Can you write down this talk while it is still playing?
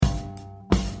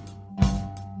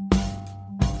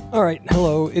All right,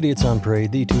 hello, Idiots on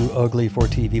Parade, the Too Ugly for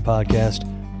TV podcast.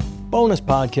 Bonus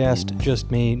podcast,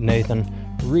 just me, Nathan,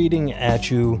 reading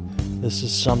at you. This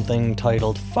is something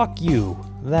titled, Fuck You,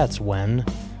 That's When.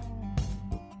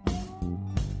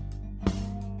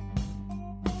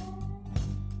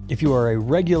 If you are a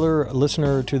regular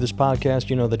listener to this podcast,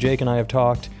 you know that Jake and I have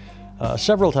talked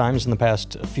several times in the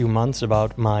past few months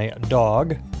about my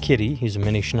dog, Kitty. He's a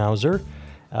mini schnauzer.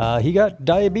 He got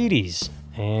diabetes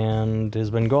and has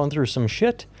been going through some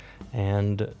shit,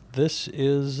 and this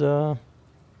is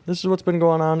what's been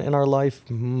going on in our life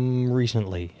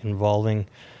recently involving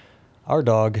our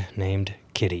dog named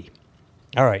Kitty.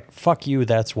 All right, fuck you,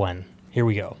 that's when. Here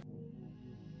we go.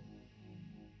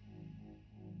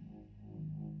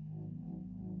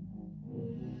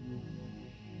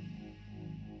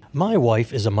 My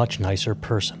wife is a much nicer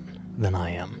person than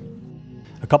I am.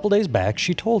 A couple days back,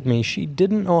 she told me she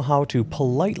didn't know how to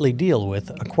politely deal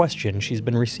with a question she's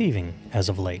been receiving as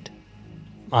of late.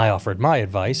 I offered my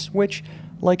advice, which,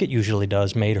 like it usually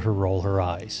does, made her roll her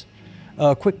eyes.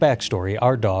 A quick backstory,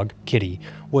 our dog, Kitty,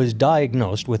 was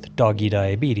diagnosed with doggy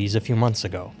diabetes a few months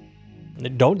ago.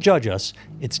 Don't judge us,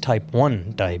 it's type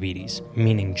 1 diabetes,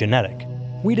 meaning genetic.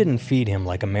 We didn't feed him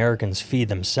like Americans feed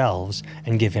themselves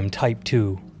and give him type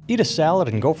 2. Eat a salad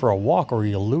and go for a walk or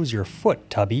you'll lose your foot,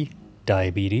 Tubby.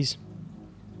 Diabetes.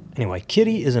 Anyway,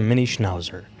 Kitty is a mini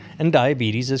schnauzer, and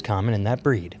diabetes is common in that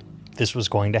breed. This was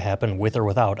going to happen with or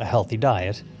without a healthy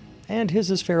diet, and his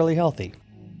is fairly healthy.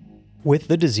 With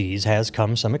the disease has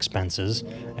come some expenses,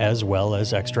 as well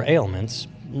as extra ailments,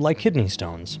 like kidney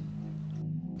stones.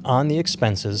 On the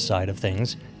expenses side of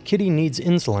things, Kitty needs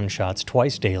insulin shots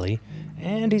twice daily,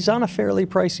 and he's on a fairly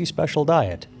pricey special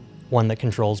diet, one that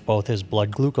controls both his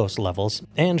blood glucose levels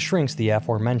and shrinks the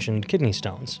aforementioned kidney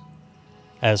stones.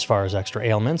 As far as extra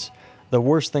ailments, the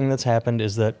worst thing that's happened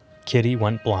is that Kitty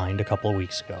went blind a couple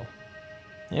weeks ago.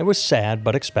 It was sad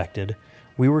but expected.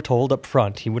 We were told up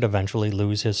front he would eventually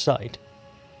lose his sight.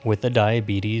 With the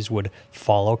diabetes would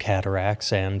follow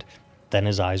cataracts, and then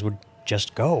his eyes would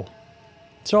just go.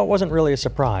 So it wasn't really a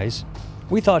surprise.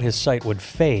 We thought his sight would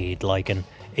fade like an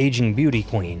aging beauty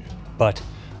queen, but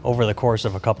over the course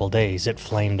of a couple days it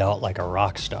flamed out like a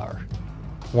rock star.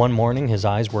 One morning his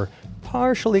eyes were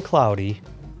partially cloudy.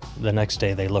 The next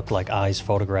day they looked like eyes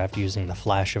photographed using the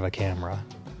flash of a camera.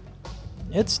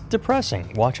 It's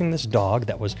depressing watching this dog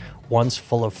that was once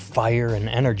full of fire and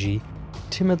energy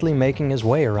timidly making his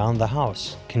way around the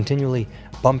house, continually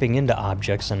bumping into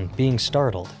objects and being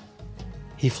startled.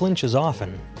 He flinches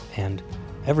often, and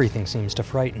everything seems to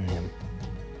frighten him.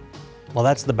 Well,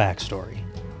 that's the backstory.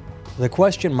 The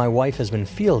question my wife has been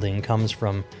fielding comes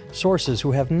from sources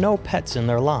who have no pets in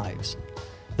their lives.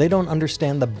 They don't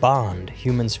understand the bond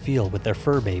humans feel with their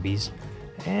fur babies,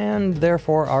 and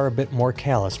therefore are a bit more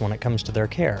callous when it comes to their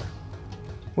care.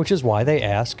 Which is why they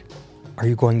ask, "Are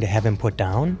you going to have him put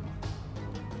down?"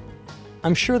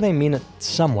 I'm sure they mean it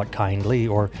somewhat kindly,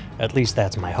 or at least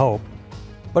that's my hope,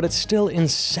 but it's still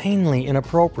insanely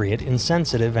inappropriate,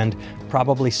 insensitive, and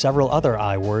probably several other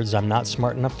I words I'm not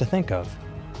smart enough to think of.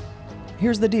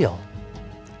 Here's the deal.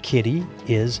 Kitty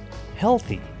is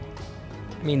healthy.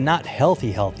 I mean, not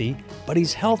healthy, but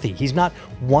he's healthy. He's not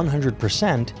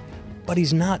 100%, but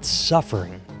he's not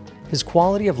suffering. His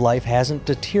quality of life hasn't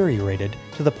deteriorated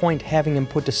to the point having him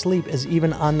put to sleep is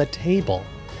even on the table.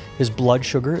 His blood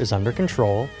sugar is under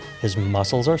control, his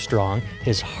muscles are strong,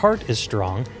 his heart is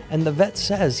strong, and the vet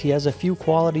says he has a few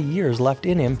quality years left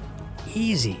in him.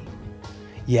 Easy.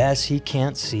 Yes, he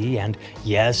can't see, and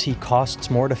yes, he costs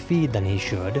more to feed than he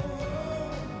should.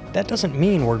 That doesn't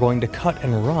mean we're going to cut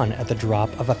and run at the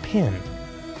drop of a pin.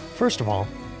 First of all,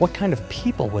 what kind of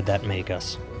people would that make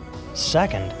us?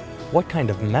 Second, what kind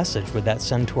of message would that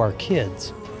send to our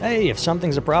kids? Hey, if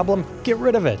something's a problem, get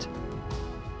rid of it.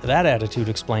 That attitude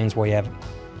explains why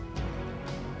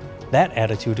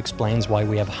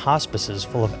we have hospices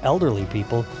full of elderly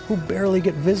people who barely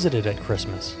get visited at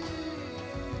Christmas.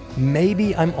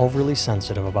 Maybe I'm overly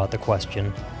sensitive about the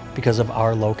question because of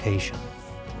our location.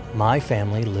 My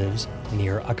family lives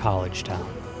near a college town.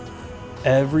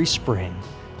 Every spring,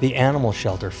 the animal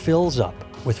shelter fills up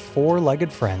with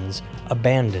four-legged friends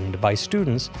abandoned by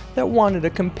students that wanted a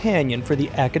companion for the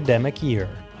academic year.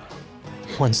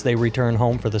 Once they return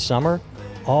home for the summer,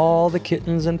 all the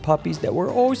kittens and puppies that were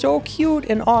oh so cute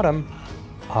in autumn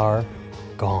are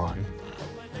gone.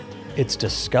 It's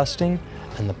disgusting,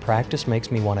 and the practice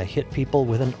makes me want to hit people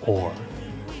with an oar.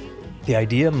 The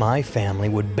idea my family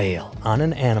would bail on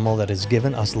an animal that has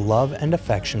given us love and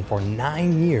affection for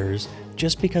 9 years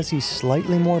just because he's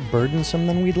slightly more burdensome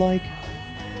than we'd like?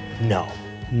 No,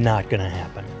 not gonna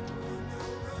happen.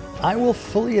 I will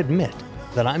fully admit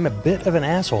that I'm a bit of an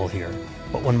asshole here,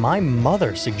 but when my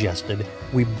mother suggested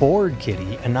we board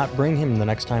Kitty and not bring him the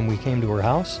next time we came to her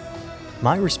house,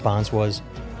 my response was,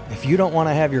 if you don't want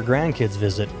to have your grandkids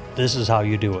visit, this is how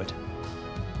you do it.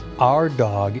 Our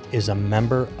dog is a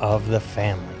member of the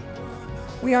family.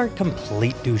 We aren't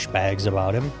complete douchebags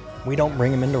about him. We don't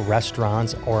bring him into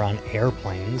restaurants or on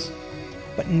airplanes.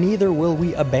 But neither will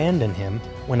we abandon him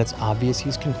when it's obvious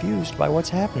he's confused by what's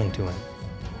happening to him.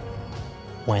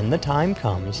 When the time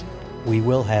comes, we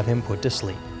will have him put to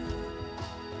sleep.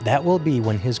 That will be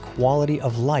when his quality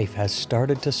of life has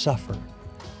started to suffer,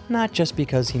 not just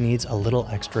because he needs a little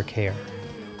extra care.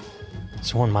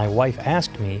 So when my wife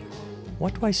asked me,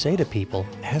 what do I say to people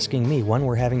asking me when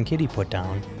we're having Kitty put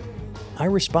down, I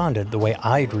responded the way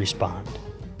I'd respond,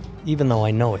 even though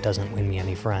I know it doesn't win me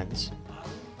any friends.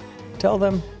 Tell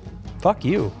them, fuck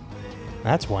you.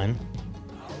 That's when.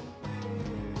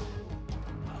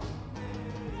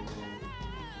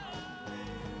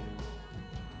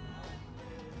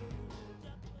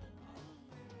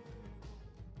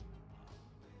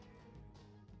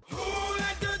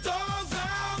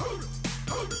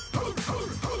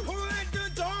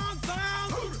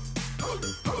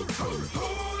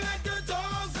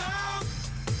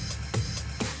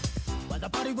 The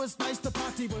party was nice, the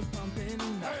party was pumping.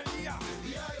 Hey, yeah.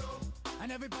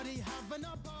 And everybody having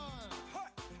a ball.